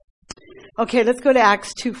Okay, let's go to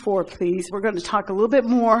Acts 2:4, please. We're going to talk a little bit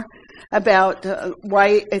more about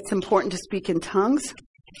why it's important to speak in tongues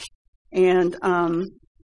and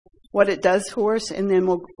what it does for us. And then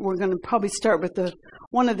we're going to probably start with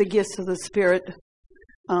one of the gifts of the Spirit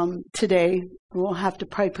today. We'll have to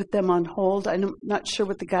probably put them on hold. I'm not sure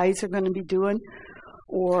what the guys are going to be doing,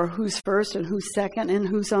 or who's first and who's second and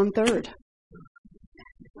who's on third.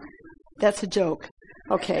 That's a joke.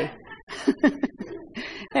 Okay.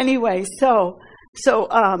 Anyway, so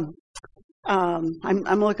I'm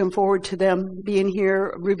looking forward to them being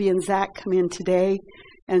here. Ruby and Zach come in today,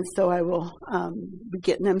 and so I will be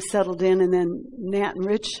getting them settled in, and then Nat and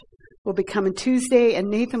Rich will be coming Tuesday, and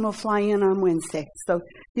Nathan will fly in on Wednesday. So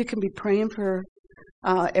you can be praying for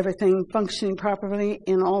everything functioning properly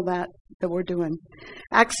and all that we're doing.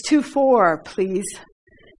 Acts 2:4, please.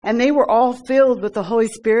 And they were all filled with the Holy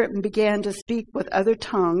Spirit and began to speak with other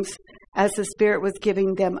tongues as the Spirit was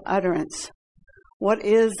giving them utterance. What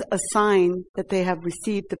is a sign that they have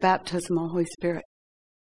received the baptism of the Holy Spirit?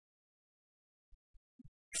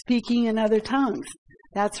 Speaking in other tongues.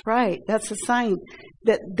 That's right. That's a sign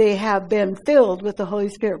that they have been filled with the Holy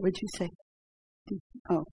Spirit. What did you say?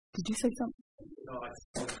 Did you say something?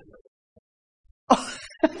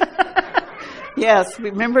 Yes,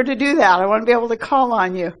 remember to do that. I want to be able to call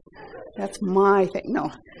on you. That's my thing. No.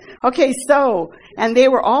 Okay, and they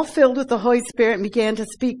were all filled with the Holy Spirit and began to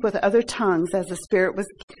speak with other tongues as the Spirit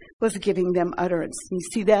was giving them utterance. You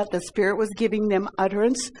see that? The Spirit was giving them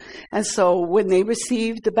utterance. And so when they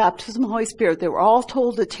received the baptism of the Holy Spirit, they were all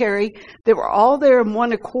told to tarry. They were all there in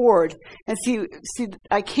one accord. And see,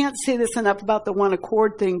 I can't say this enough about the one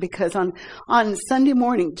accord thing, because on Sunday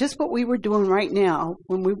morning, just what we were doing right now,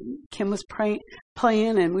 when Kim was playing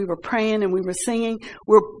and we were praying and we were singing,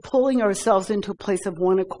 we're pulling ourselves into a place of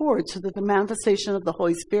one accord so that the manifestation of the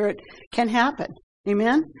Holy Spirit can happen.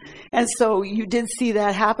 Amen? And so you did see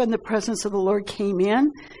that happen. The presence of the Lord came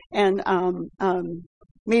in and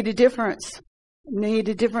made a difference. Made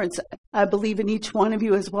a difference, I believe, in each one of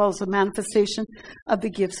you, as well as the manifestation of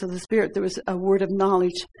the gifts of the Spirit. There was a word of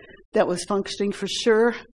knowledge that was functioning for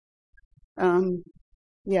sure.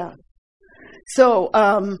 Yeah. So,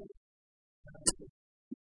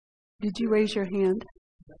 did you raise your hand?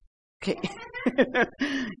 Okay.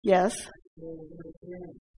 Yes.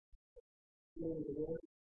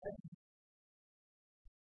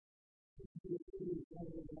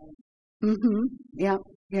 Mm-hmm. Yeah.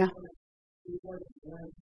 Yeah.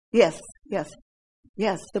 Yes.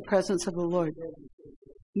 The presence of the Lord.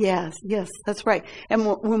 Yes. That's right. And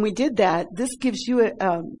when we did that, this gives you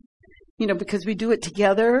because we do it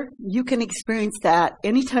together, you can experience that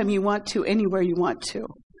anytime you want to, anywhere you want to,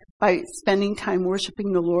 by spending time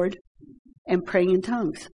worshiping the Lord and praying in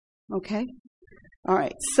tongues. Okay? All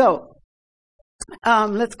right. So,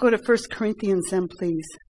 let's go to 1 Corinthians then, please.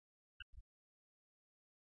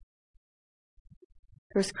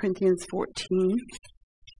 1 Corinthians 14.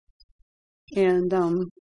 And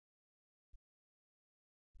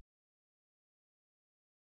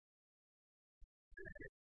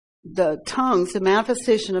the tongues, the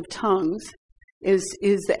manifestation of tongues, is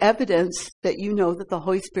the evidence that you know that the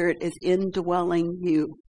Holy Spirit is indwelling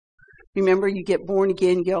you. Remember, you get born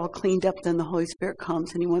again, you get all cleaned up, then the Holy Spirit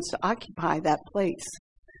comes and He wants to occupy that place.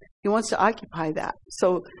 He wants to occupy that.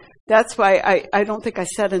 So that's why I don't think I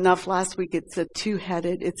said enough last week. It's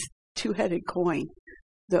two-headed coin.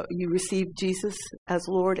 You receive Jesus as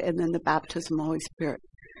Lord and then the baptism of the Holy Spirit.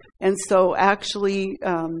 And so actually,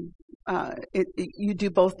 you do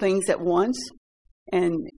both things at once,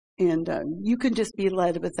 and you can just be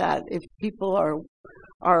led with that. If people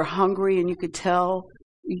are hungry and you could tell,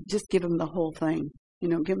 you just give them the whole thing.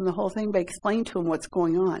 Give them the whole thing, but explain to them what's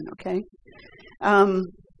going on. Okay.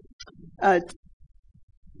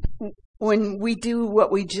 When we do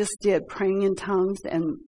what we just did, praying in tongues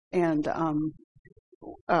and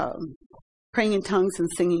praying in tongues and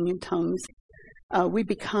singing in tongues, we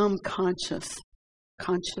become conscious.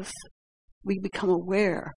 We become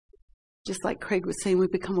aware. Just like Craig was saying, we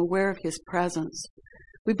become aware of His presence.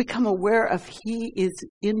 We become aware of He is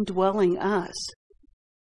indwelling us.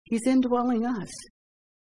 He's indwelling us.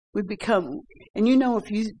 We become, and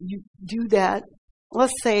if you do that,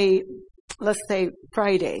 let's say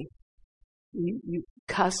Friday, you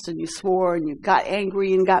cussed and you swore and you got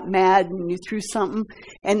angry and got mad and you threw something,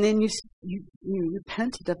 and then you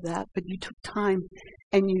repented of that, but you took time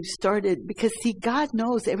and you started, because see, God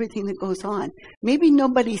knows everything that goes on. Maybe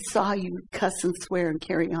nobody saw you cuss and swear and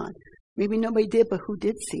carry on. Maybe nobody did, but who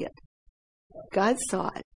did see it? God saw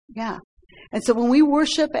it. Yeah. And so when we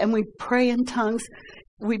worship and we pray in tongues,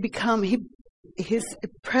 we become, His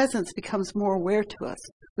presence becomes more aware to us.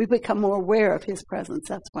 We become more aware of His presence.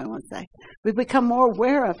 That's what I want to say. We become more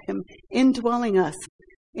aware of Him indwelling us.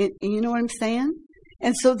 You know what I'm saying?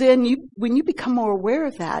 And so then when you become more aware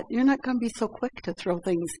of that, you're not going to be so quick to throw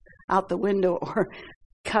things out the window or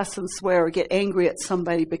cuss and swear or get angry at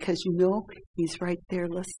somebody, because you know He's right there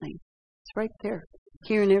listening. He's right there,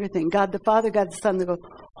 hearing everything. God the Father, God the Son, the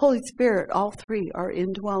Holy Spirit, all three are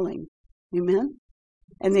indwelling. Amen?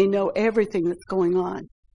 And they know everything that's going on.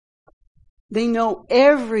 They know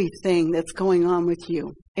everything that's going on with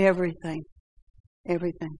you. Everything.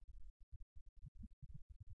 Everything.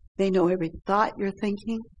 They know every thought you're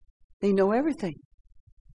thinking. They know everything.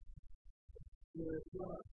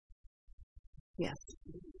 Yes.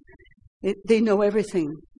 They know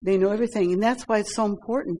everything. They know everything. And that's why it's so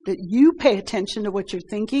important that you pay attention to what you're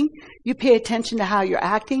thinking. You pay attention to how you're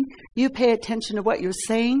acting. You pay attention to what you're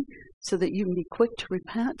saying, so that you can be quick to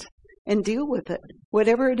repent and deal with it.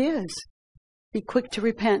 Whatever it is, be quick to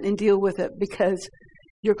repent and deal with it, because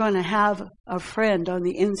you're going to have a friend on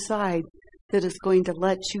the inside that is going to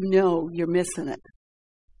let you know you're missing it.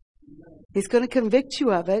 He's going to convict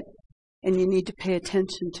you of it, and you need to pay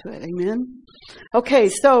attention to it. Amen? Okay,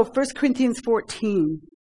 so 1 Corinthians 14.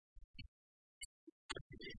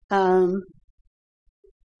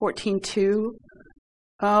 14:2.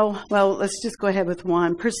 Oh, well, let's just go ahead with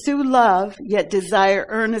 1. Pursue love, yet desire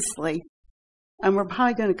earnestly. And we're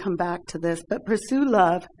probably going to come back to this, but pursue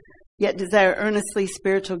love, yet desire earnestly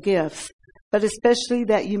spiritual gifts, but especially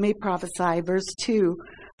that you may prophesy. Verse 2.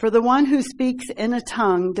 For the one who speaks in a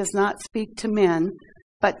tongue does not speak to men,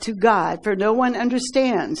 but to God, for no one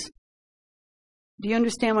understands. Do you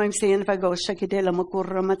understand what I'm saying? If I go, do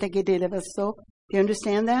you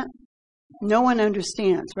understand that? No one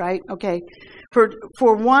understands, right? Okay.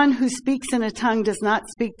 For one who speaks in a tongue does not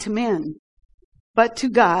speak to men, but to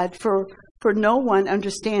God, for no one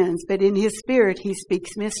understands, but in his spirit he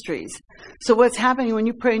speaks mysteries. So what's happening when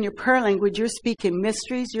you pray in your prayer language, you're speaking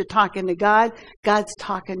mysteries, you're talking to God, God's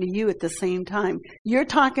talking to you at the same time. You're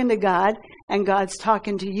talking to God, and God's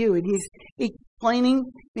talking to you, and He's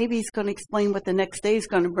explaining, maybe He's going to explain what the next day is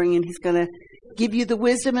going to bring, and He's going to give you the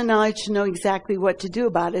wisdom and knowledge to know exactly what to do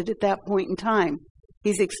about it at that point in time.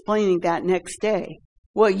 He's explaining that next day.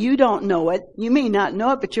 Well, you don't know it. You may not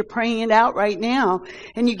know it, but you're praying it out right now.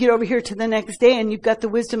 And you get over here to the next day and you've got the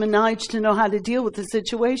wisdom and knowledge to know how to deal with the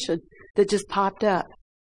situation that just popped up.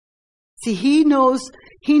 See, He knows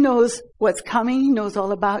what's coming. He knows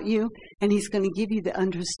all about you. And He's going to give you the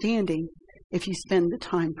understanding if you spend the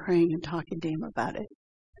time praying and talking to Him about it.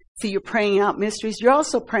 See, you're praying out mysteries. You're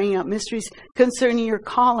also praying out mysteries concerning your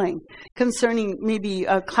calling, concerning maybe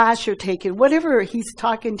a class you're taking, whatever He's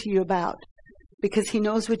talking to you about. Because He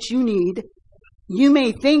knows what you need. You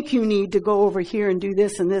may think you need to go over here and do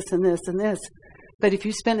this and this and this and this. But if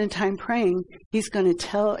you spend time praying, He's going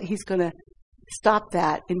to stop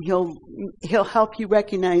that, and He'll help you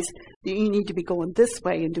recognize that you need to be going this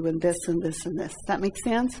way and doing this and this and this. Does that make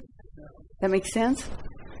sense? That makes sense?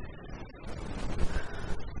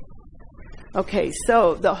 Okay,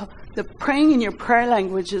 so the praying in your prayer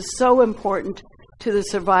language is so important to the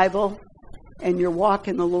survival and your walk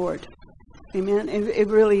in the Lord. Amen. It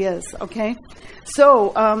really is. Okay.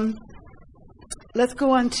 So let's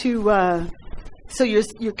go on to. So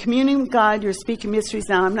you're communing with God. You're speaking mysteries.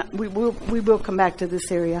 Now we will come back to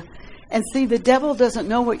this area, and see, the devil doesn't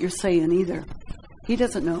know what you're saying either. He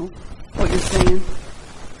doesn't know what you're saying.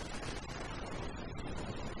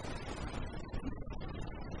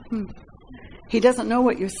 He doesn't know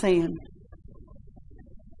what you're saying,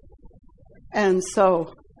 and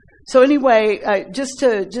so. So anyway, just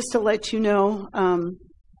to let you know,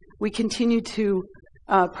 we continue to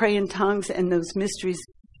pray in tongues, and those mysteries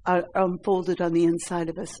are unfolded on the inside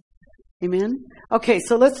of us. Amen? Okay,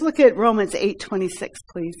 so let's look at Romans 8:26,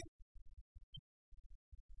 please.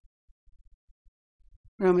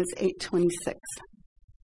 Romans 8:26.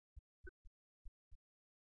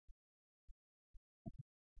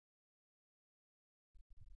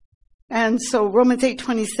 And so Romans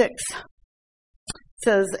 8:26.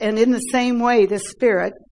 Says, and in the same way, the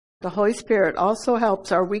Spirit, the Holy Spirit, also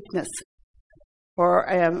helps our weakness. Or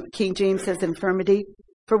King James says infirmity.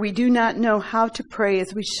 For we do not know how to pray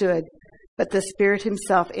as we should, but the Spirit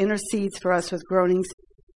Himself intercedes for us with groanings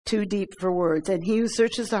too deep for words. And He who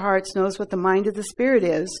searches the hearts knows what the mind of the Spirit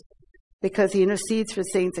is, because He intercedes for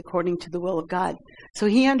saints according to the will of God. So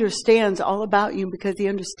He understands all about you, because He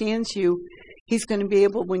understands you. He's going to be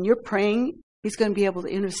able, when you're praying, He's going to be able to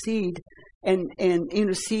intercede and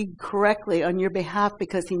intercede correctly on your behalf,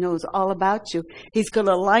 because He knows all about you. He's going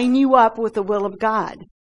to line you up with the will of God.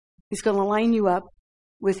 He's going to line you up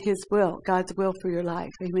with His will, God's will for your life.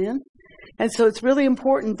 Amen? And so it's really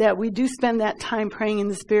important that we do spend that time praying in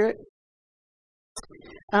the Spirit.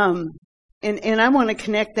 And I want to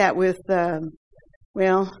connect that with,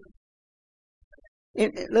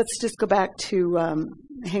 let's just go back to,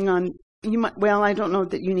 hang on. I don't know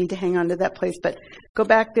that you need to hang on to that place, but go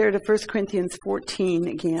back there to 1 Corinthians 14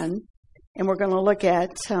 again. And we're going to look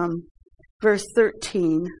at verse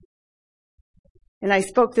 13. And I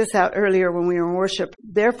spoke this out earlier when we were in worship.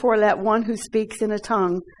 Therefore, let one who speaks in a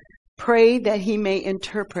tongue pray that he may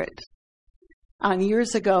interpret.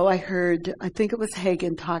 Years ago, I think it was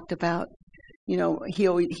Hagin talked about, he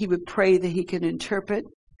would pray that he could interpret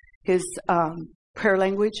his prayer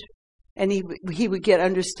language, and he would get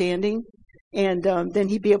understanding, and then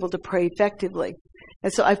he'd be able to pray effectively.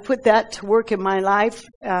 And so I've put that to work in my life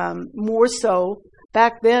more so.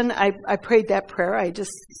 Back then, I prayed that prayer.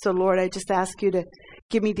 Lord, I just ask you to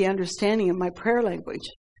give me the understanding of my prayer language.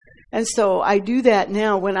 And so I do that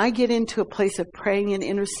now when I get into a place of praying and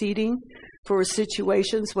interceding for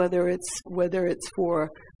situations, whether it's for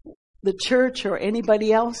the church or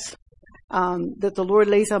anybody else that the Lord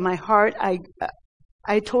lays on my heart.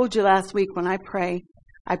 I told you last week when I pray,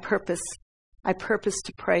 I purpose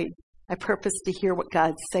to pray. I purpose to hear what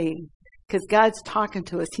God's saying. Because God's talking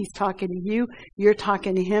to us. He's talking to you. You're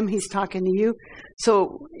talking to Him. He's talking to you.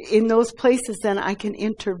 So in those places, then I can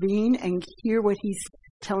intervene and hear what He's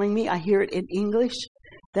telling me. I hear it in English.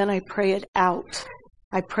 Then I pray it out.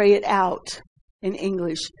 I pray it out in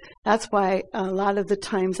English. That's why a lot of the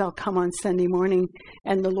times I'll come on Sunday morning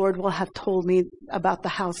and the Lord will have told me about the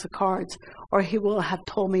house of cards, or He will have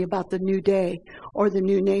told me about the new day or the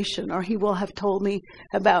new nation, or He will have told me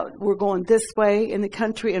about we're going this way in the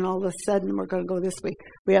country and all of a sudden we're going to go this way.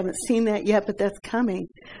 We haven't seen that yet, but that's coming.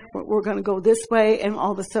 We're going to go this way and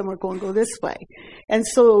all of a sudden we're going to go this way. And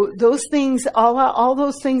so those things, all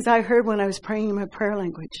those things I heard when I was praying in my prayer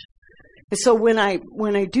language. So when I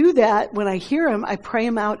do that, when I hear Him, I pray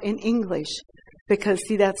Him out in English, because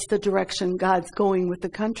see, that's the direction God's going with the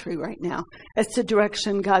country right now. That's the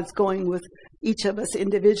direction God's going with each of us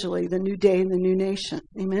individually, the new day and the new nation.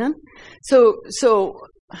 Amen. So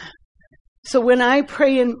when I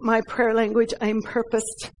pray in my prayer language, I'm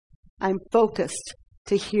focused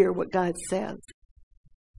to hear what God says.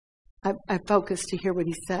 I focus to hear what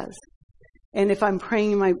He says. And if I'm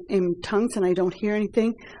praying in tongues and I don't hear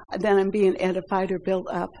anything, then I'm being edified or built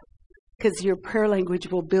up. Because your prayer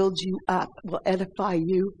language will build you up, will edify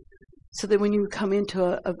you, so that when you come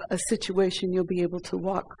into a situation, you'll be able to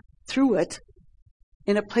walk through it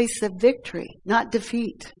in a place of victory, not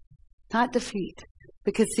defeat. Not defeat.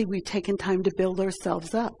 Because, see, we've taken time to build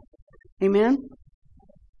ourselves up. Amen?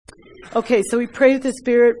 Okay, so we pray with the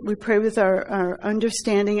Spirit. We pray with our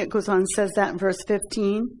understanding. It goes on and says that in verse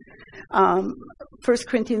 15. 1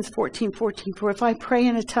 Corinthians 14:14. For if I pray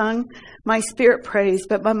in a tongue, my spirit prays,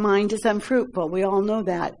 but my mind is unfruitful. We all know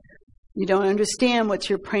that. You don't understand what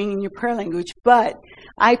you're praying in your prayer language. But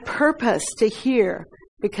I purpose to hear,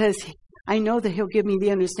 because I know that He'll give me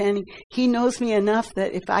the understanding. He knows me enough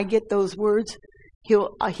that if I get those words,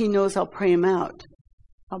 He knows I'll pray them out.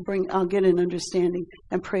 I'll get an understanding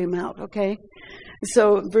and pray them out. Okay.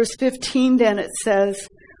 So verse 15, then it says,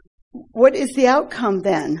 what is the outcome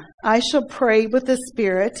then? I shall pray with the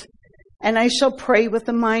Spirit, and I shall pray with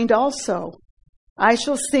the mind also. I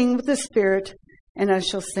shall sing with the Spirit, and I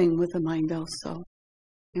shall sing with the mind also.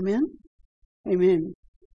 Amen? Amen.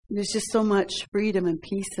 There's just so much freedom and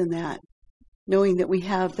peace in that, knowing that we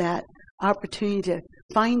have that opportunity to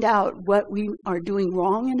find out what we are doing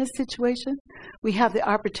wrong in a situation. We have the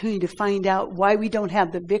opportunity to find out why we don't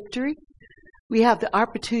have the victory. We have the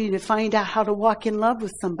opportunity to find out how to walk in love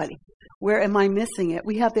with somebody. Where am I missing it?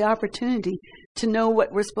 We have the opportunity to know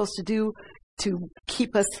what we're supposed to do to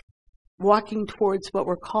keep us walking towards what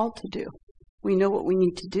we're called to do. We know what we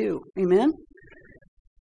need to do. Amen?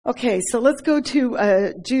 Okay, so let's go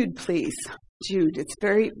to Jude, please. Jude. It's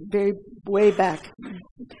very, very way back.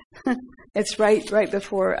 It's right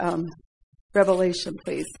before Revelation,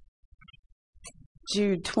 please.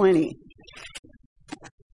 Jude 20.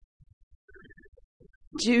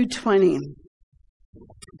 Jude 20.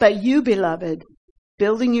 But you, beloved,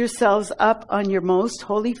 building yourselves up on your most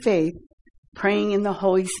holy faith, praying in the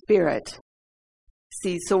Holy Spirit.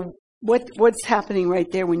 See, so what's happening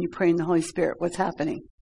right there when you pray in the Holy Spirit? What's happening?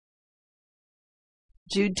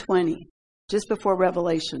 Jude 20, just before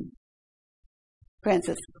Revelation.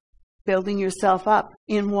 Francis, building yourself up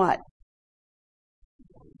in what?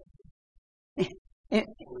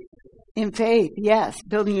 In faith, yes,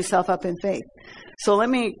 building yourself up in faith. So let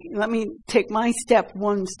me take my step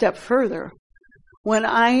one step further. When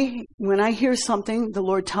I hear something the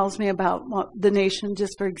Lord tells me about the nation,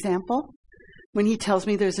 just for example, when He tells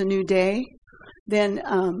me there's a new day, then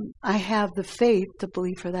I have the faith to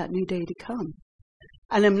believe for that new day to come.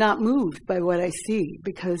 And I'm not moved by what I see,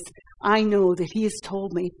 because I know that He has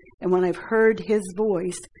told me. And when I've heard His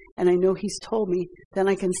voice and I know He's told me, then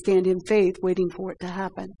I can stand in faith waiting for it to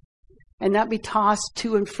happen. And not be tossed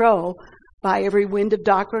to and fro by every wind of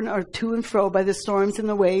doctrine, or to and fro by the storms and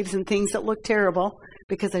the waves and things that look terrible,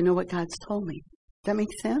 because I know what God's told me. Does that make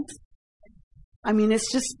sense? I mean,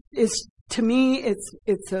 to me,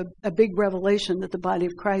 it's a big revelation that the body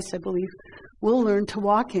of Christ, I believe, will learn to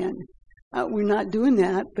walk in. We're not doing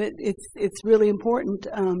that, but it's really important.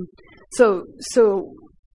 So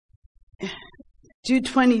Jude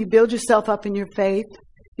 20, you build yourself up in your faith.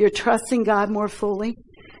 You're trusting God more fully.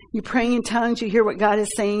 You're praying in tongues. You hear what God is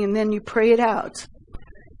saying, and then you pray it out.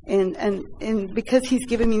 And because He's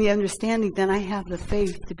given me the understanding, then I have the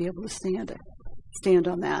faith to be able to stand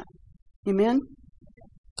on that. Amen?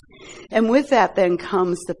 And with that then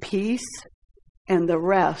comes the peace and the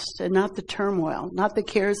rest, and not the turmoil, not the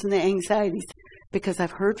cares and the anxieties, because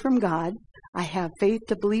I've heard from God, I have faith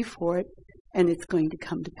to believe for it, and it's going to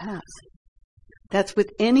come to pass. That's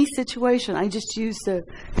with any situation. I just use the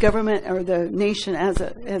government or the nation as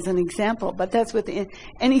an example, but that's with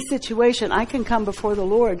any situation. I can come before the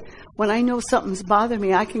Lord. When I know something's bothering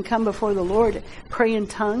me, I can come before the Lord, pray in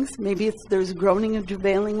tongues. Maybe there's groaning and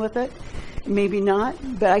travailing with it. Maybe not,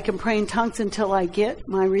 but I can pray in tongues until I get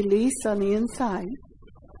my release on the inside.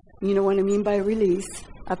 You know what I mean by release?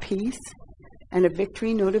 A peace and a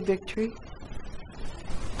victory, note of victory.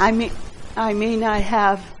 I may not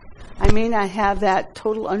have that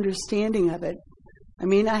total understanding of it. I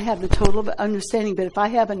may not have the total understanding, but if I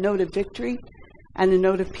have a note of victory and a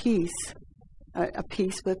note of peace, a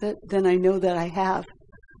peace with it, then I know that I have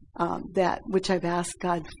that which I've asked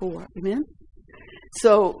God for. Amen?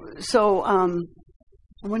 So I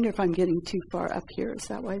wonder if I'm getting too far up here. Is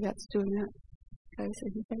that why that's doing that? Guys,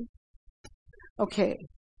 anything? Okay.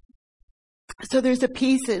 So there's a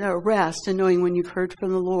peace and a rest in knowing when you've heard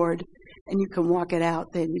from the Lord and you can walk it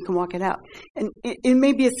out, then you can walk it out. And it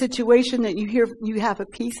may be a situation that you have a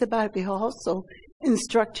peace about it, but He'll also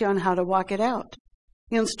instruct you on how to walk it out.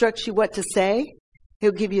 He'll instruct you what to say.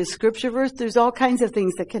 He'll give you a scripture verse. There's all kinds of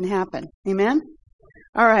things that can happen. Amen?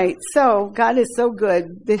 All right, so God is so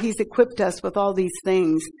good that He's equipped us with all these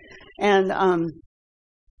things. And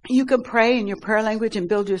you can pray in your prayer language and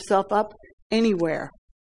build yourself up anywhere,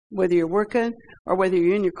 whether you're working or whether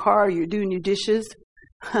you're in your car or you're doing your dishes.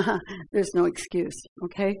 There's no excuse,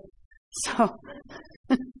 okay? So,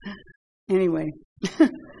 anyway,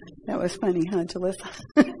 that was funny, huh, Jalissa?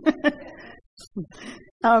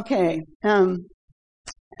 Okay. And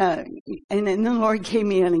then the Lord gave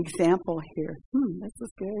me an example here. This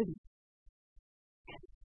is good.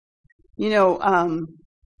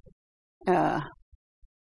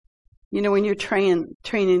 When you're training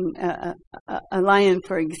a lion,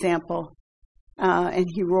 for example, and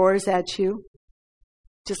he roars at you,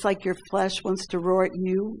 just like your flesh wants to roar at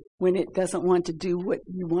you when it doesn't want to do what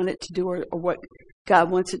you want it to do or what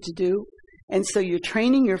God wants it to do. And so you're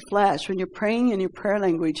training your flesh. When you're praying in your prayer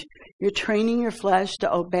language, you're training your flesh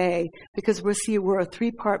to obey, because we're a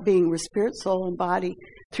three-part being. We're spirit, soul, and body.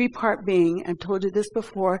 Three-part being. I've told you this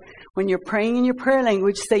before. When you're praying in your prayer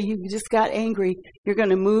language, say you just got angry, you're going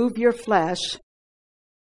to move your flesh.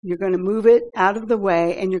 You're going to move it out of the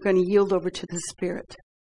way, and you're going to yield over to the spirit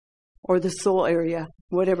or the soul area,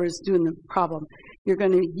 whatever is doing the problem. You're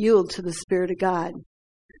going to yield to the Spirit of God.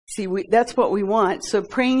 See, that's what we want. So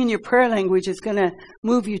praying in your prayer language is going to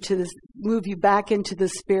move you back into the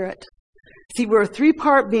Spirit. See, we're a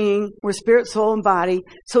three-part being. We're spirit, soul, and body.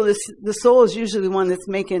 So the soul is usually the one that's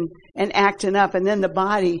making and acting up, and then the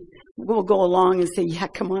body will go along and say, "Yeah,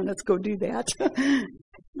 come on, let's go do that."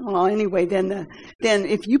 Well, anyway, then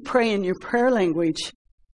if you pray in your prayer language,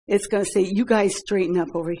 it's going to say, "You guys straighten up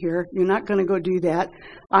over here. You're not going to go do that.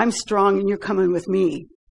 I'm strong, and you're coming with me."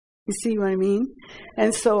 You see what I mean?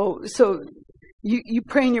 And so you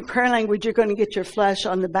pray in your prayer language, you're going to get your flesh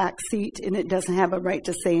on the back seat, and it doesn't have a right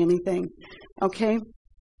to say anything. Okay?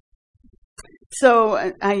 So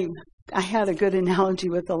I had a good analogy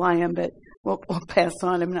with the lion, but we'll pass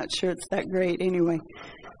on. I'm not sure it's that great anyway.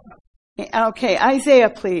 Okay,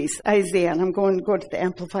 Isaiah, please. Isaiah, and I'm going to go to the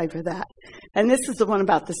Amplified for that. And this is the one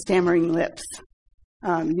about the stammering lips.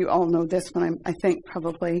 You all know this one, I think,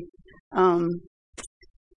 probably.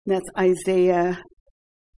 That's Isaiah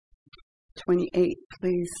 28,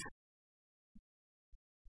 please.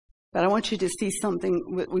 But I want you to see something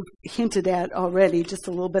we've hinted at already just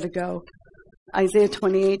a little bit ago. Isaiah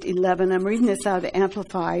 28:11. I'm reading this out of the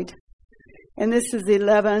Amplified. And this is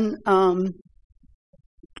 11,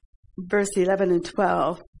 verse 11 and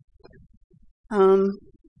 12. I'm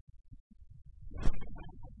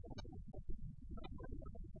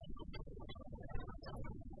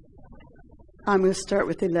going to start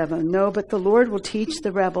with 11. No, but the Lord will teach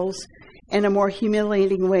the rebels in a more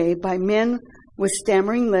humiliating way. By men with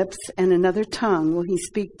stammering lips and another tongue will he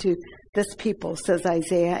speak to this people, says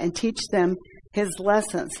Isaiah, and teach them his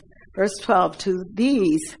lessons. Verse 12, to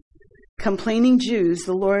these complaining Jews,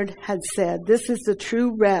 the Lord had said, this is the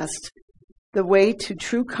true rest, the way to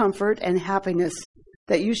true comfort and happiness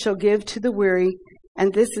that you shall give to the weary,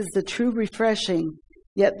 and this is the true refreshing,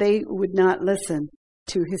 yet they would not listen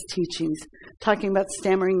to his teachings. Talking about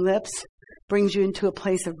stammering lips brings you into a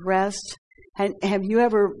place of rest. And have you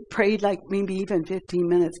ever prayed like maybe even 15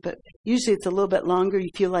 minutes, but usually it's a little bit longer. You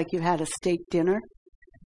feel like you had a steak dinner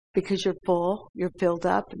because you're full, you're filled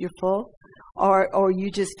up, you're full, or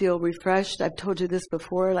you just feel refreshed. I've told you this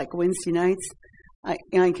before, like Wednesday nights, I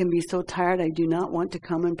can be so tired I do not want to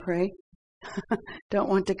come and pray. Don't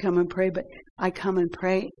want to come and pray, but I come and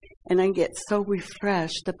pray, and I get so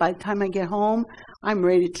refreshed that by the time I get home, I'm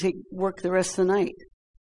ready to work the rest of the night.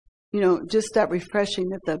 You know, just that refreshing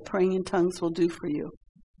that the praying in tongues will do for you.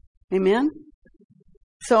 Amen?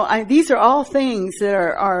 So these are all things that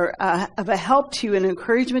are of a help to you and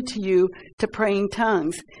encouragement to you to pray in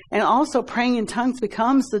tongues. And also praying in tongues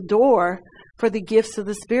becomes the door for the gifts of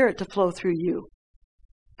the Spirit to flow through you.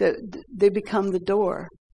 They become the door.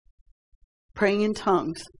 Praying in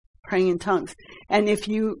tongues. Praying in tongues. And if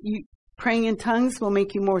you praying in tongues will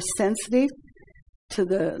make you more sensitive to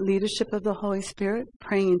the leadership of the Holy Spirit.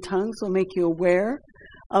 Praying in tongues will make you aware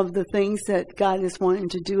of the things that God is wanting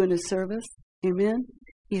to do in His service. Amen?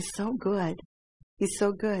 He's so good. He's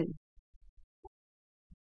so good.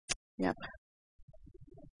 Yep.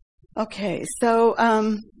 Okay, so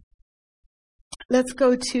let's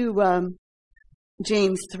go to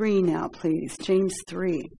James 3 now, please. James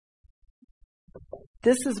 3.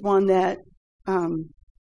 This is one that I'm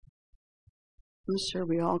sure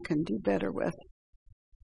we all can do better with.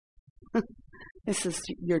 This is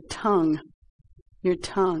your tongue. Your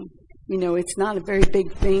tongue. You know, it's not a very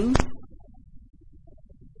big thing.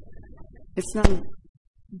 It's not. Just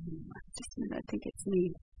a minute, I think it's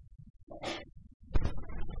me.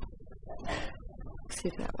 Let's see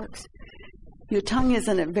if that works. Your tongue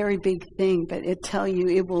isn't a very big thing, but it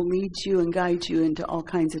will lead you and guide you into all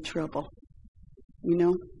kinds of trouble. You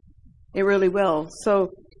know, it really will. So,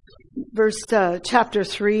 chapter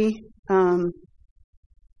 3.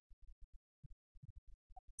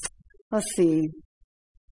 Let's see.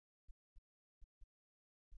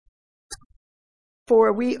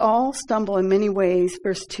 For we all stumble in many ways,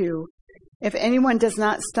 verse 2. If anyone does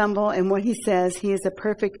not stumble in what he says, he is a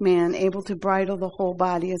perfect man, able to bridle the whole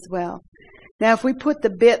body as well. Now, if we put the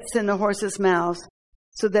bits in the horses' mouths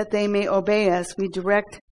so that they may obey us, we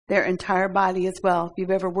direct their entire body as well. If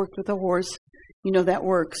you've ever worked with a horse, you know that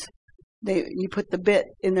works. You put the bit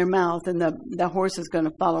in their mouth and the horse is going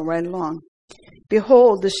to follow right along.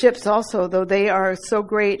 Behold, the ships also, though they are so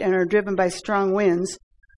great and are driven by strong winds,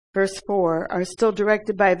 verse 4, are still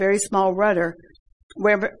directed by a very small rudder,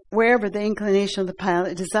 wherever the inclination of the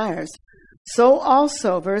pilot desires. So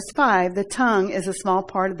also, verse 5, the tongue is a small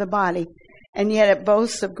part of the body, and yet it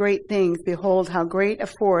boasts of great things. Behold, how great a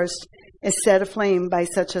forest is set aflame by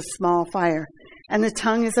such a small fire. And the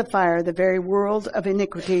tongue is a fire, the very world of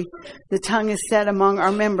iniquity. The tongue is set among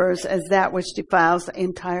our members as that which defiles the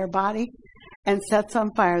entire body and sets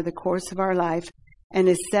on fire the course of our life and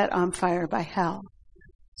is set on fire by hell.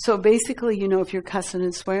 So basically, you know, if you're cussing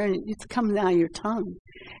and swearing, it's coming out of your tongue.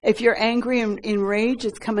 If you're angry and in rage,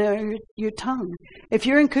 it's coming out of your tongue. If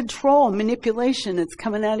you're in control, manipulation, it's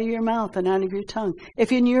coming out of your mouth and out of your tongue.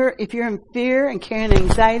 If you're in fear and carrying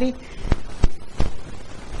anxiety,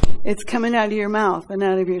 it's coming out of your mouth and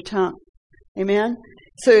out of your tongue. Amen?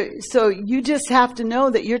 So you just have to know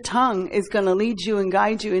that your tongue is going to lead you and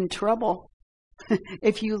guide you in trouble.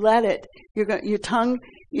 If you let it, your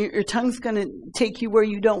tongue's going to take you where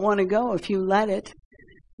you don't want to go if you let it.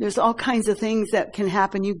 There's all kinds of things that can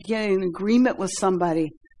happen. You get in agreement with somebody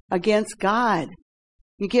against God.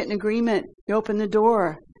 You get an agreement. You open the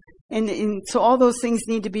door. And so all those things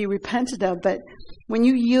need to be repented of. But when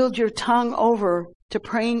you yield your tongue over to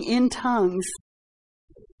praying in tongues,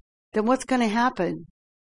 then what's going to happen?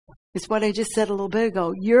 It's what I just said a little bit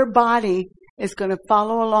ago. Your body is going to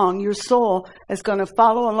follow along. Your soul is going to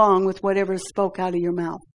follow along with whatever spoke out of your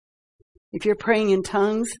mouth. If you're praying in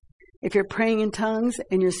tongues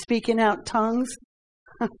and you're speaking out tongues,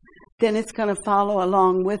 then it's going to follow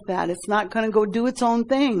along with that. It's not going to go do its own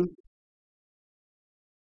thing.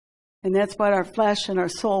 And that's what our flesh and our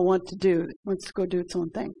soul want to do. It wants to go do its own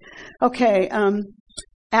thing. Okay,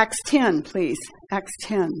 Acts 10, please. Acts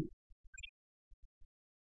 10.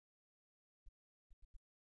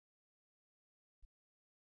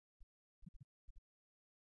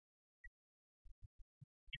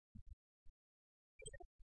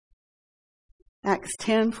 Acts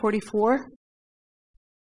 10:44.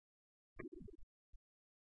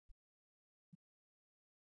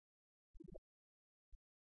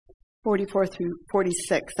 (44 through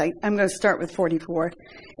 46). I'm going to start with 44.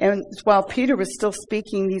 And while Peter was still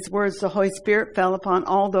speaking these words, the Holy Spirit fell upon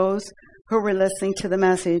all those who were listening to the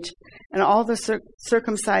message. And all the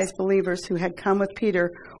circumcised believers who had come with Peter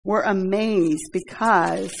were amazed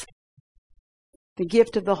because the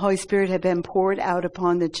gift of the Holy Spirit had been poured out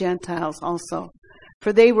upon the Gentiles also.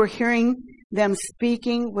 For they were hearing them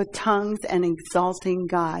speaking with tongues and exalting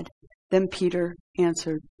God. Then Peter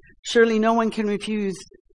answered, surely no one can refuse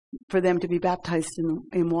for them to be baptized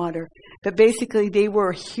in water. But basically they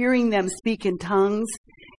were hearing them speak in tongues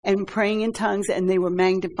and praying in tongues, and they were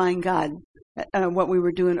magnifying God. What we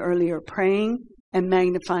were doing earlier, praying and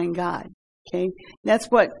magnifying God. Okay? That's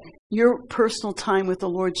what your personal time with the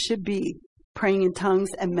Lord should be. Praying in tongues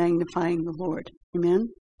and magnifying the Lord. Amen?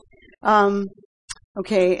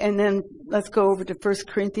 Okay, and then let's go over to 1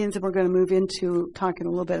 Corinthians, and we're going to move into talking a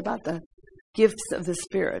little bit about the gifts of the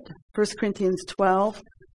Spirit. 1 Corinthians 12.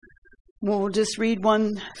 We'll just read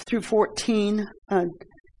 1 through 14.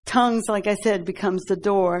 Tongues, like I said, becomes the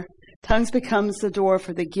door. Tongues becomes the door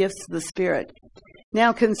for the gifts of the Spirit.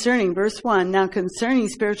 Now concerning, verse 1, now concerning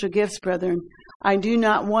spiritual gifts, brethren, I do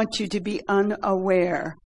not want you to be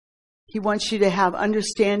unaware. He wants you to have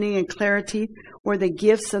understanding and clarity where the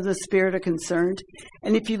gifts of the Spirit are concerned.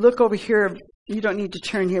 And if you look over here, you don't need to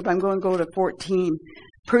turn here, but I'm going to go to 14.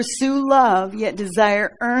 Pursue love, yet desire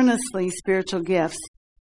earnestly spiritual gifts,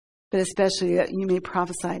 but especially that you may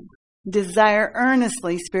prophesy. Desire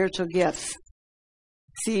earnestly spiritual gifts.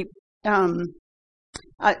 See, I'm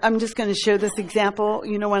just going to show this example.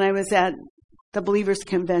 You know, when I was at the Believers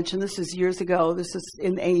Convention, this was years ago, this was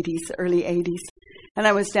in the 80s, early 80s. And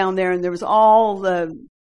I was down there, and there was all the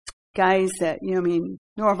guys that,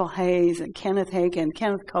 Norval Hayes and Kenneth Hagin,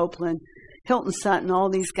 Kenneth Copeland, Hilton Sutton, all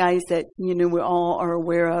these guys that, we all are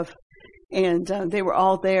aware of. And they were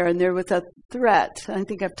all there, and there was a threat. I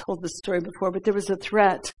think I've told this story before, but there was a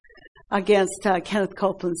threat against Kenneth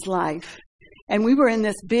Copeland's life. And we were in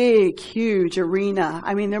this big, huge arena.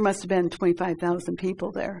 I mean, there must have been 25,000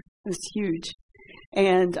 people there. It was huge.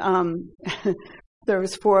 And there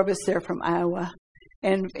was 4 of us there from Iowa.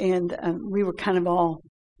 And we were kind of all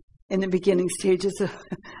in the beginning stages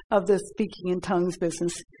of the speaking in tongues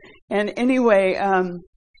business. And anyway,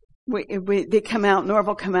 they come out,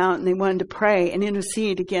 Norval come out, and they wanted to pray and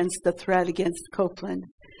intercede against the threat against Copeland.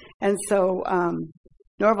 And so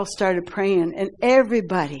Norval started praying, and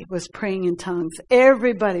everybody was praying in tongues.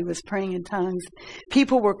 Everybody was praying in tongues.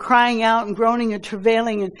 People were crying out and groaning and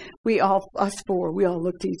travailing, and us 4, we all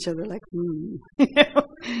looked at each other like,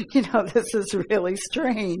 this is really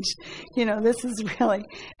strange. This is really,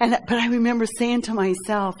 but I remember saying to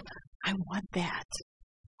myself, I want that.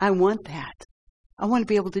 I want that. I want to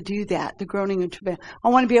be able to do that, the groaning and travail. I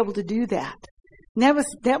want to be able to do that. And that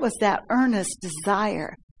was that earnest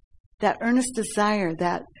desire,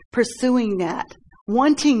 that pursuing that,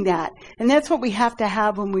 wanting that. And that's what we have to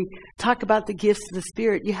have when we talk about the gifts of the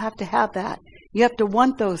Spirit. You have to have that. You have to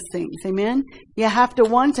want those things. Amen? You have to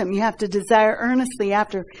want them. You have to desire earnestly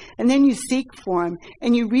after. And then you seek for them.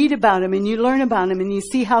 And you read about them. And you learn about them. And you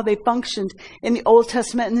see how they functioned in the Old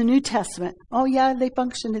Testament and the New Testament. Oh, yeah, they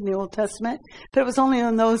functioned in the Old Testament. But it was only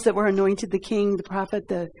on those that were anointed, the king, the prophet,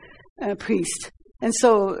 the priest. And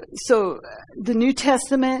so the New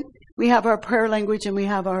Testament, we have our prayer language, and we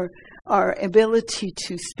have our ability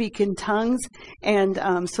to speak in tongues. And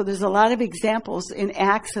so there's a lot of examples in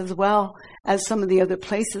Acts as well as some of the other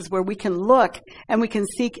places where we can look and we can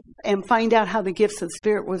seek and find out how the gifts of the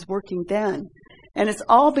Spirit was working then. And it's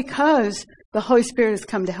all because the Holy Spirit has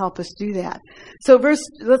come to help us do that. So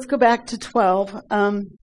let's go back to 12.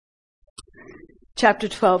 Chapter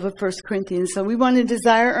 12 of 1 Corinthians. So we want to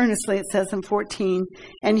desire earnestly, it says in 14.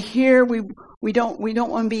 And here we don't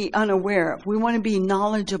want to be unaware of. We want to be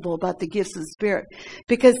knowledgeable about the gifts of the Spirit.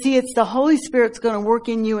 Because see, it's the Holy Spirit's going to work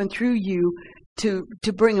in you and through you to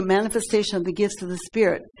bring a manifestation of the gifts of the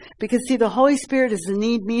Spirit. Because see, the Holy Spirit is a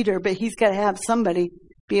need meter, but He's got to have somebody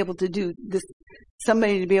be able to do this,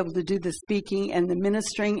 somebody to be able to do the speaking and the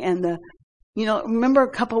ministering and the You know, remember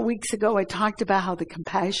a couple of weeks ago I talked about how the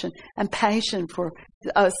compassion and passion for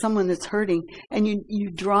someone that's hurting, and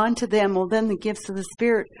you're drawn to them. Well, then the gifts of the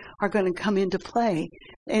Spirit are going to come into play,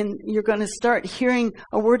 and you're going to start hearing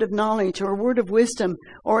a word of knowledge or a word of wisdom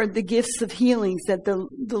or the gifts of healings that the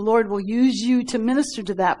Lord will use you to minister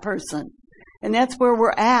to that person. And that's where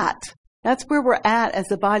we're at. That's where we're at as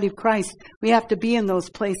the body of Christ. We have to be in those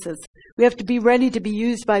places. We have to be ready to be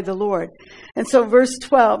used by the Lord. And so verse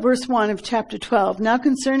 1 of chapter 12. Now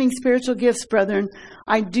concerning spiritual gifts, brethren,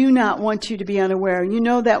 I do not want you to be unaware. You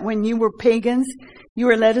know that when you were pagans, you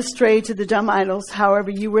were led astray to the dumb idols,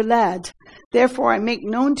 however you were led. Therefore I make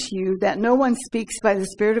known to you that no one speaks by the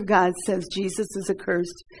Spirit of God says Jesus is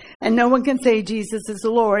accursed. And no one can say Jesus is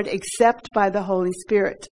the Lord except by the Holy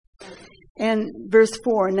Spirit. And verse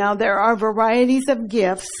 4, now there are varieties of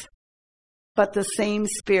gifts, but the same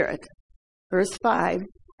Spirit. Verse 5,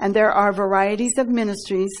 and there are varieties of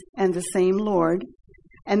ministries and the same Lord.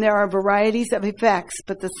 And there are varieties of effects,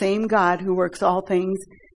 but the same God who works all things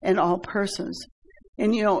in all persons.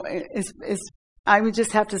 And you know, I would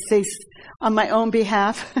just have to say on my own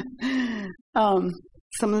behalf,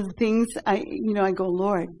 some of the things I go,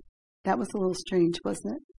 Lord, that was a little strange,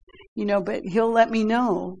 wasn't it? You know, but He'll let me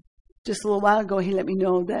know. Just a little while ago, He let me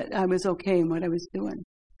know that I was okay in what I was doing.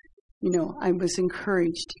 You know, I was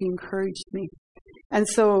encouraged. He encouraged me. And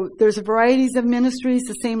so there's varieties of ministries,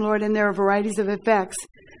 the same Lord, and there are varieties of effects,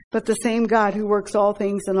 but the same God who works all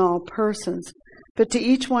things in all persons. But to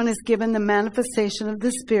each one is given the manifestation of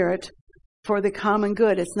the Spirit for the common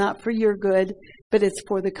good. It's not for your good, but it's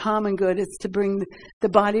for the common good. It's to bring the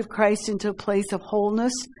body of Christ into a place of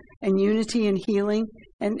wholeness and unity and healing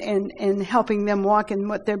and helping them walk in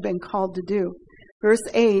what they've been called to do. Verse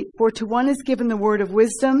 8, for to one is given the word of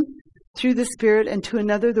wisdom through the Spirit, and to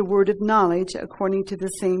another the word of knowledge according to the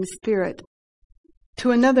same Spirit.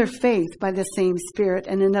 To another faith by the same Spirit,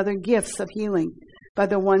 and another gifts of healing by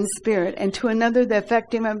the one Spirit, and to another the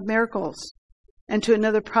effecting of miracles, and to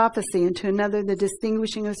another prophecy, and to another the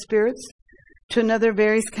distinguishing of spirits, to another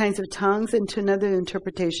various kinds of tongues, and to another the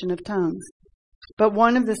interpretation of tongues. But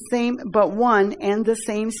one and the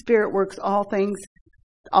same Spirit works all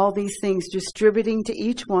these things, distributing to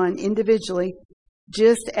each one individually,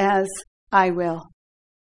 just as I will.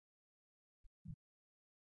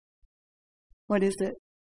 What is it?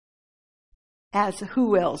 As who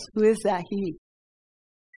wills? Who is that He?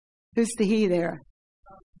 Who's the He there?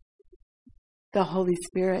 The Holy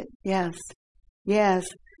Spirit. Yes. Yes.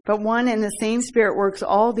 But one and the same Spirit works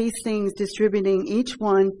all these things, distributing each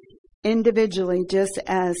one individually, just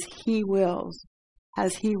as He wills.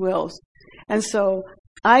 As He wills. And so,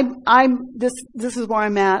 this is where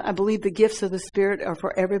I'm at. I believe the gifts of the Spirit are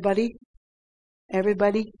for everybody.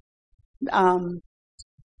 Everybody. I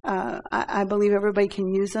believe everybody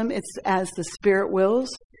can use them. It's as the Spirit wills.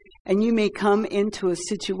 And you may come into a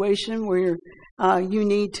situation where you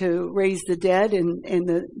need to raise the dead, and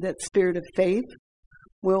that spirit of faith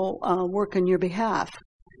will work on your behalf.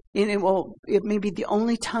 And it may be the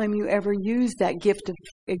only time you ever use that gift of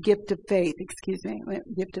faith.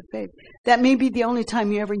 Gift of faith. That may be the only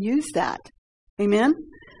time you ever use that. Amen?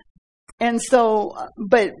 And so,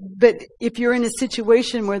 but if you're in a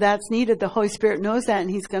situation where that's needed, the Holy Spirit knows that,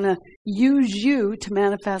 and He's going to use you to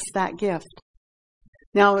manifest that gift.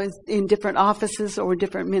 Now, in different offices or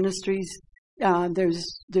different ministries,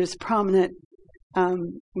 there's prominent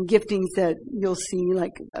giftings that you'll see,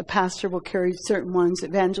 like a pastor will carry certain ones,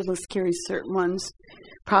 evangelist carries certain ones,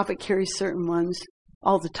 prophet carries certain ones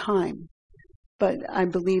all the time. But I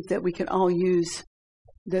believe that we can all use,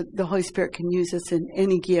 the Holy Spirit can use us in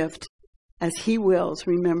any gift as He wills,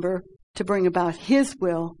 remember, to bring about His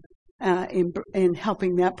will in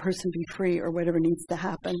helping that person be free or whatever needs to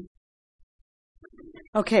happen.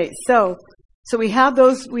 Okay, so we have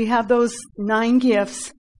those 9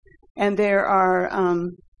 gifts. And there are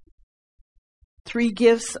 3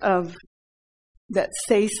 gifts that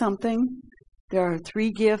say something. There are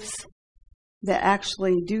 3 gifts that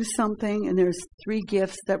actually do something, and there's 3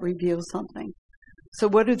 gifts that reveal something. So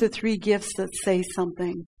what are the 3 gifts that say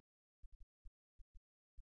something?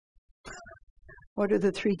 What are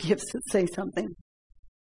the 3 gifts that say something?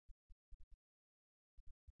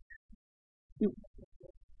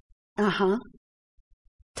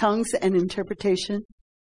 Tongues and interpretation.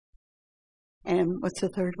 And what's the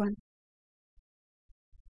third one?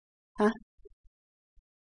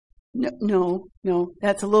 No.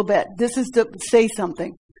 That's a little bit. This is to say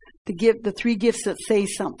something. The 3 gifts that say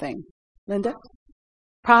something. Linda?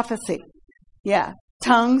 Prophecy. Yeah.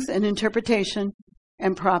 Tongues and interpretation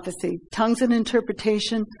and prophecy. Tongues and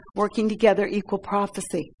interpretation working together equal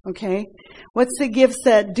prophecy. Okay? What's the gifts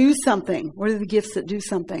that do something? What are the gifts that do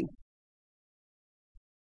something?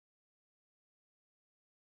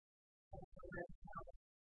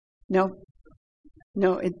 No.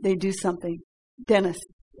 They do something. Dennis.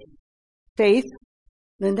 Faith.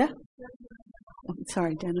 Linda? Oh,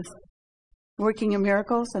 sorry, Dennis. Working in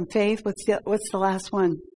miracles and faith. What's the last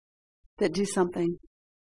one that do something?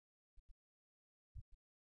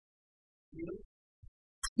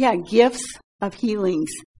 Yeah, gifts of healings.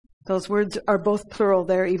 Those words are both plural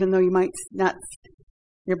there, even though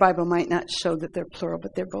your Bible might not show that they're plural,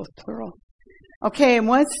 but they're both plural. Okay, and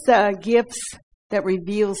what's the gifts that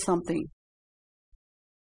reveal something?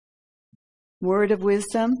 Word of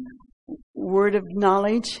wisdom, word of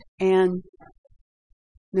knowledge, and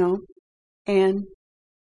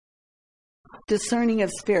discerning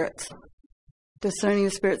of spirits. Discerning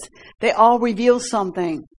of spirits. They all reveal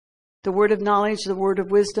something. The word of knowledge, the word of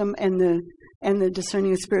wisdom, and the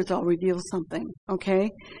discerning of spirits all reveal something. Okay?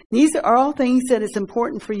 These are all things that it's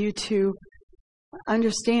important for you to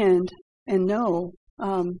understand and know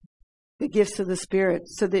the gifts of the Spirit.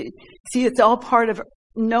 So that, see, it's all part of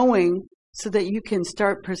knowing so that you can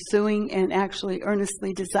start pursuing and actually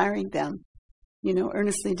earnestly desiring them.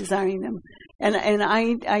 Earnestly desiring them. And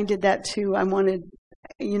I did that too. I wanted,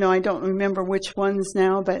 I don't remember which ones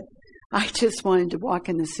now, but I just wanted to walk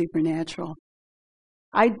in the supernatural.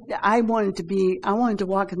 I wanted to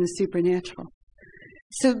walk in the supernatural.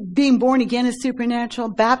 So being born again is supernatural.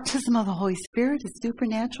 Baptism of the Holy Spirit is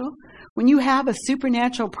supernatural. When you have a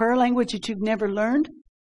supernatural prayer language that you've never learned,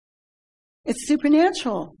 it's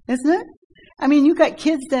supernatural, isn't it? I mean, you got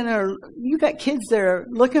kids that are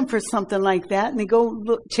looking for something like that, and they go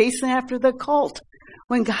chasing after the cult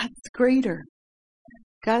when God's greater.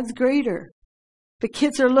 God's greater. The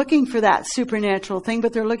kids are looking for that supernatural thing,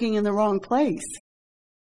 but they're looking in the wrong place.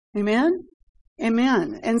 Amen?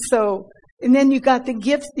 Amen. And then you got the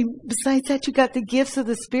gifts. Besides that, you got the gifts of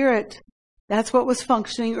the Spirit. That's what was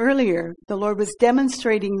functioning earlier. The Lord was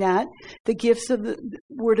demonstrating that. The gifts of the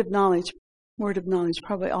word of knowledge. Word of knowledge,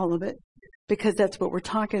 probably all of it. Because that's what we're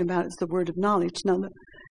talking about, is the word of knowledge. Now,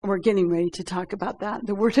 we're getting ready to talk about that.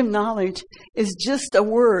 The word of knowledge is just a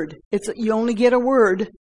word. You only get a word.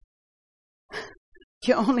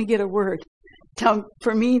 You only get a word. Now,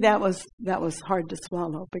 for me, that was hard to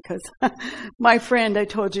swallow, because my friend, I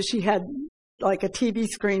told you, she had like a TV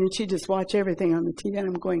screen and she just watched everything on the TV, and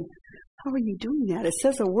I'm going, how are you doing that? It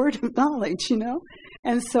says a word of knowledge,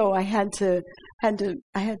 And so I had to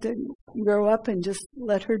grow up and just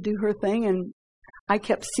let her do her thing, and I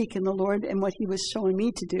kept seeking the Lord and what He was showing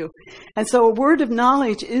me to do. And so a word of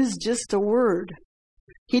knowledge is just a word.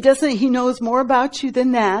 He knows more about you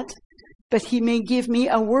than that, but He may give me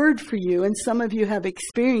a word for you. And some of you have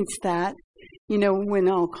experienced that, when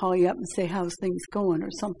I'll call you up and say, how's things going, or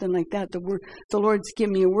something like that. The Lord's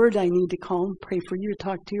given me a word I need to call and pray for you,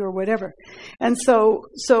 talk to you, or whatever. And so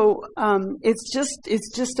it's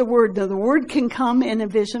just a word. Now, the word can come in a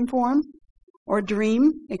vision form or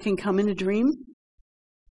dream. It can come in a dream.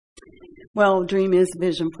 Well, dream is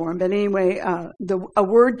vision form, but anyway, a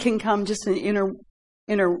word can come just an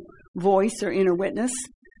inner voice or inner witness.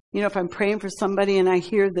 If I'm praying for somebody and I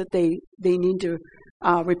hear that they need to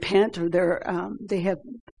repent, or they have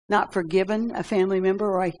not forgiven a family member,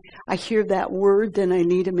 or I hear that word, then I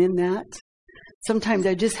need them in that. Sometimes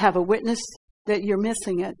I just have a witness that you're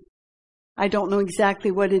missing it. I don't know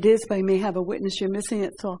exactly what it is, but I may have a witness you're missing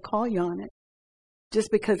it, so I'll call you on it. Just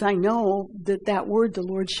because I know that word the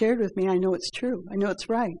Lord shared with me, I know it's true. I know it's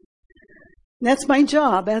right. And that's my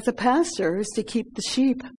job as a pastor, is to keep the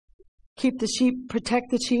sheep, protect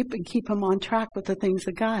the sheep, and keep them on track with the things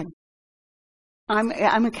of God.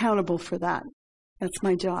 I'm accountable for that. That's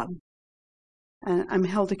my job. And I'm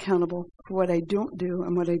held accountable for what I don't do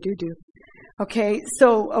and what I do do. Okay,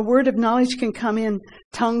 so a word of knowledge can come in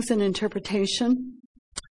tongues and interpretation.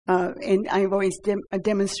 And I've always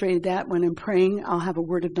demonstrated that when I'm praying. I'll have a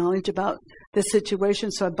word of knowledge about the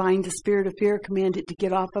situation. So I bind the spirit of fear, command it to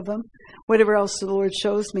get off of them. Whatever else the Lord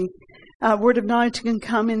shows me. Word of knowledge can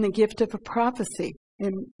come in the gift of a prophecy,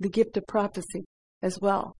 in the gift of prophecy as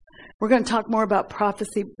well. We're going to talk more about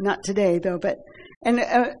prophecy, not today though, but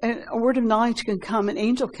a word of knowledge can come, an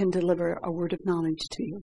angel can deliver a word of knowledge to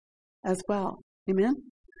you as well. Amen?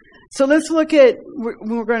 So let's look at,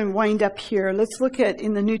 we're going to wind up here. Let's look at,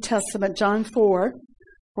 in the New Testament, John 4.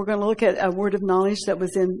 We're going to look at a word of knowledge that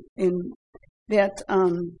was that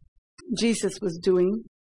Jesus was doing.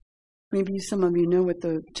 Maybe some of you know what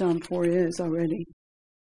the John 4 is already.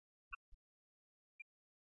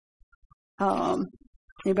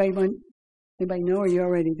 Anybody want? Anybody know? Or are you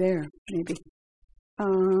already there? Maybe.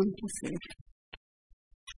 Let's see.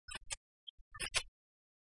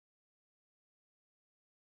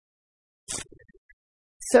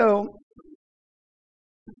 So,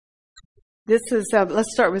 this is,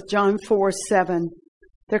 let's start with John 4:7.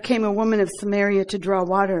 There came a woman of Samaria to draw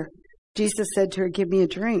water. Jesus said to her, "Give me a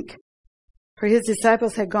drink." For his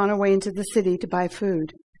disciples had gone away into the city to buy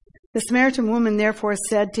food. The Samaritan woman therefore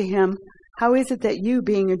said to him, "How is it that you,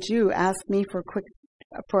 being a Jew, ask me for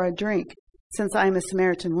a drink, since I am a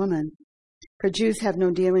Samaritan woman?" For Jews have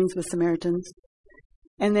no dealings with Samaritans.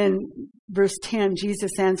 And then verse 10,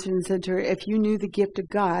 Jesus answered and said to her, "If you knew the gift of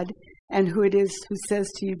God and who it is who says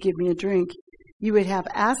to you, 'Give me a drink,' you would have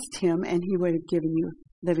asked him and he would have given you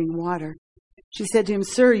living water." She said to him,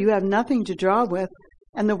 "Sir, you have nothing to draw with,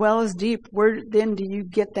 and the well is deep. Where then do you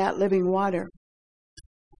get that living water?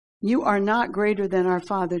 You are not greater than our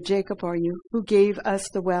father Jacob, are you, who gave us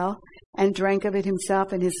the well and drank of it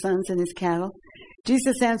himself and his sons and his cattle?"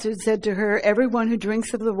 Jesus answered and said to her, "Everyone who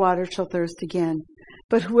drinks of the water shall thirst again.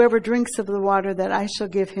 But whoever drinks of the water that I shall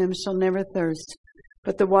give him shall never thirst.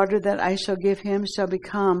 But the water that I shall give him shall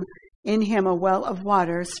become in him a well of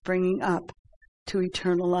water springing up to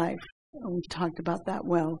eternal life." We've talked about that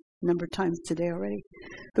well a number of times today already.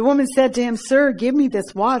 The woman said to him, "Sir, give me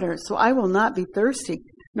this water, so I will not be thirsty,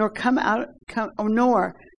 nor come all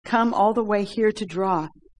the way here to draw."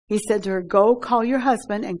 He said to her, "Go, call your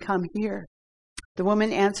husband and come here." The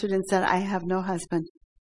woman answered and said, "I have no husband."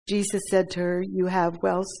 Jesus said to her, "You have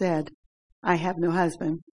well said, 'I have no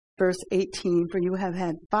husband.'" Verse 18, "For you have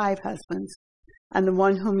had 5 husbands, and the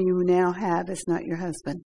one whom you now have is not your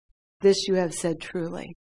husband. This you have said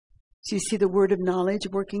truly." So you see the word of knowledge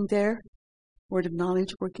working there? Word of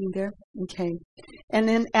knowledge working there? Okay. And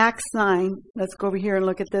then Acts 9, let's go over here and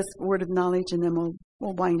look at this word of knowledge, and then we'll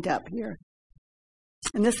wind up here.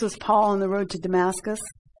 And this was Paul on the road to Damascus.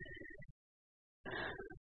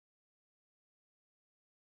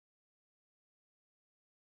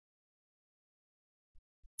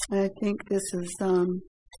 I think this is,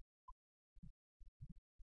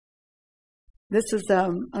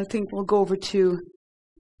 I think we'll go over to,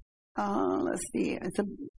 let's see, let's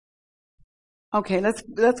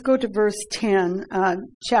go to verse 10,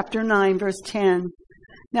 chapter 9, verse 10.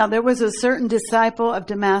 Now there was a certain disciple of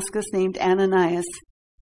Damascus named Ananias.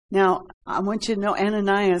 Now, I want you to know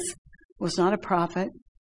Ananias was not a prophet.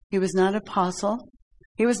 He was not an apostle.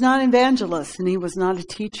 He was not an evangelist, and he was not a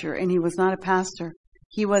teacher, and he was not a pastor.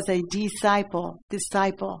 He was a disciple.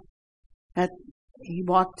 That he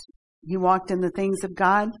walked in the things of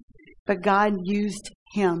God, but God used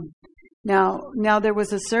him. Now there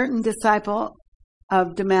was a certain disciple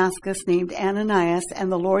of Damascus named Ananias,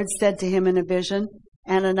 and the Lord said to him in a vision,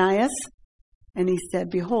 "Ananias?" And he said,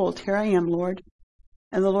 "Behold, here I am, Lord."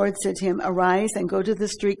 And the Lord said to him, "Arise and go to the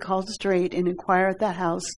street called Straight, and inquire at the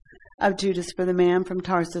house of Judas for the man from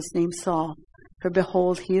Tarsus named Saul. For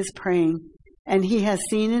behold, he is praying. And he has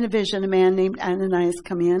seen in a vision a man named Ananias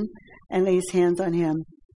come in and lay his hands on him,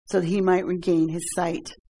 so that he might regain his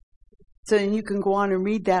sight." So then you can go on and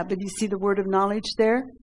read that, but you see the word of knowledge there?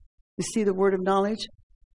 You see the word of knowledge?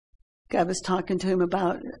 God was talking to him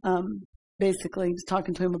about, basically, he was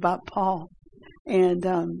talking to him about Paul. And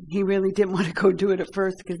he really didn't want to go do it at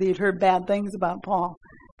first because he had heard bad things about Paul.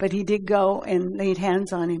 But he did go and laid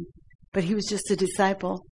hands on him. But he was just a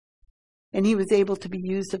disciple. And he was able to be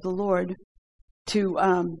used of the Lord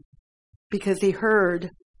because he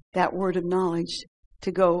heard that word of knowledge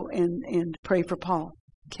to go and pray for Paul.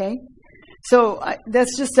 Okay? So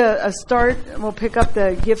that's just a start. We'll pick up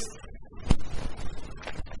the gifts.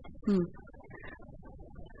 I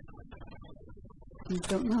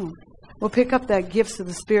don't know. We'll pick up the gifts of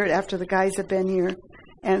the Spirit after the guys have been here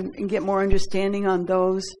and get more understanding on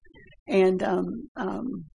those. And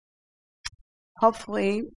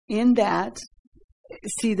hopefully in that,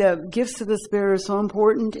 see, the gifts of the Spirit are so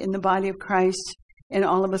important in the body of Christ, and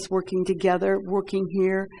all of us working together, working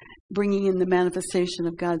here, bringing in the manifestation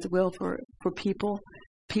of God's will for people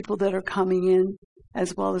that are coming in,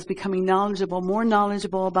 as well as becoming more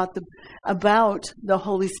knowledgeable about the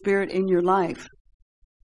Holy Spirit in your life.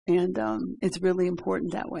 And it's really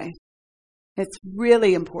important that way. It's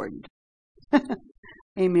really important.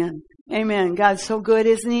 Amen. Amen. God's so good,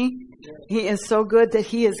 isn't He? He is so good that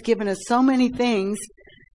He has given us so many things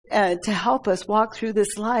to help us walk through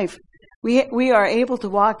this life. We are able to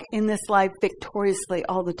walk in this life victoriously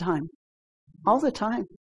all the time. All the time.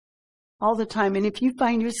 All the time. And if you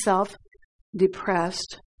find yourself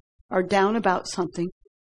depressed or down about something,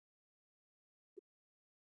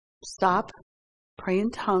 stop, pray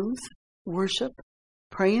in tongues, worship,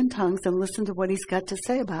 pray in tongues, and listen to what He's got to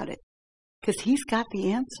say about it. Because He's got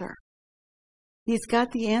the answer. He's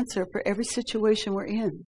got the answer for every situation we're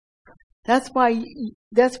in. That's why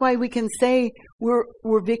we can say we're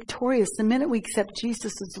victorious. The minute we accept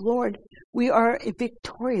Jesus as Lord, we are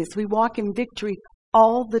victorious. We walk in victory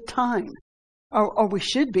all the time. Or we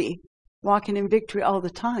should be walking in victory all the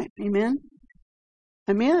time. Amen?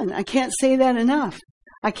 Amen. I can't say that enough.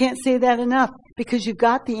 I can't say that enough because you've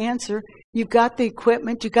got the answer. You've got the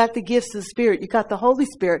equipment. You've got the gifts of the Spirit. You've got the Holy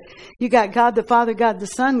Spirit. You got God the Father, God the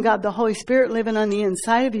Son, God the Holy Spirit living on the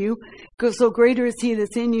inside of you. So greater is He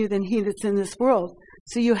that's in you than he that's in this world.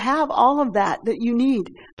 So you have all of that you need.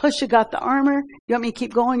 Plus you got the armor. You want me to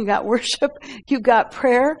keep going? You got worship. You've got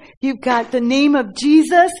prayer. You've got the name of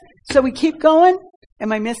Jesus. So we keep going.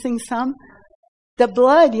 Am I missing some? The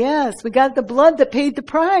blood, yes. We got the blood that paid the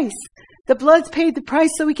price. The blood's paid the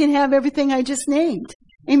price so we can have everything I just named.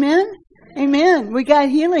 Amen? Amen. We got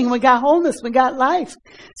healing. We got wholeness. We got life.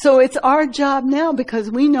 So it's our job now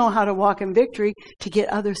because we know how to walk in victory to get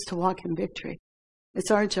others to walk in victory.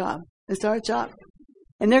 It's our job. It's our job.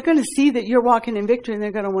 And they're going to see that you're walking in victory and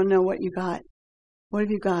they're going to want to know what you got. What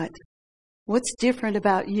have you got? What's different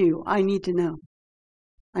about you? I need to know.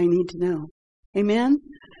 I need to know. Amen?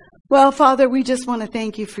 Well, Father, we just want to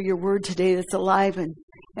thank you for your word today that's alive and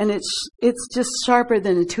it's just sharper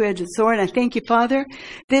than a two-edged sword. And I thank you, Father,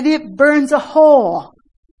 that it burns a hole.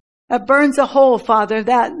 It burns a hole, Father,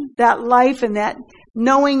 that life and that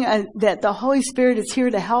knowing that the Holy Spirit is here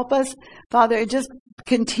to help us. Father, it just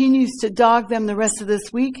continues to dog them the rest of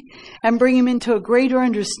this week and bring them into a greater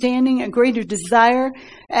understanding, a greater desire,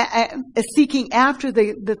 seeking after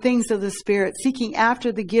the things of the Spirit, seeking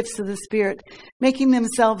after the gifts of the Spirit, making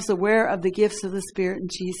themselves aware of the gifts of the Spirit in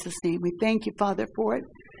Jesus' name. We thank you, Father, for it.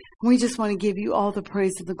 We just want to give you all the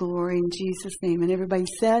praise and the glory in Jesus' name. And everybody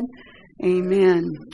said, Amen.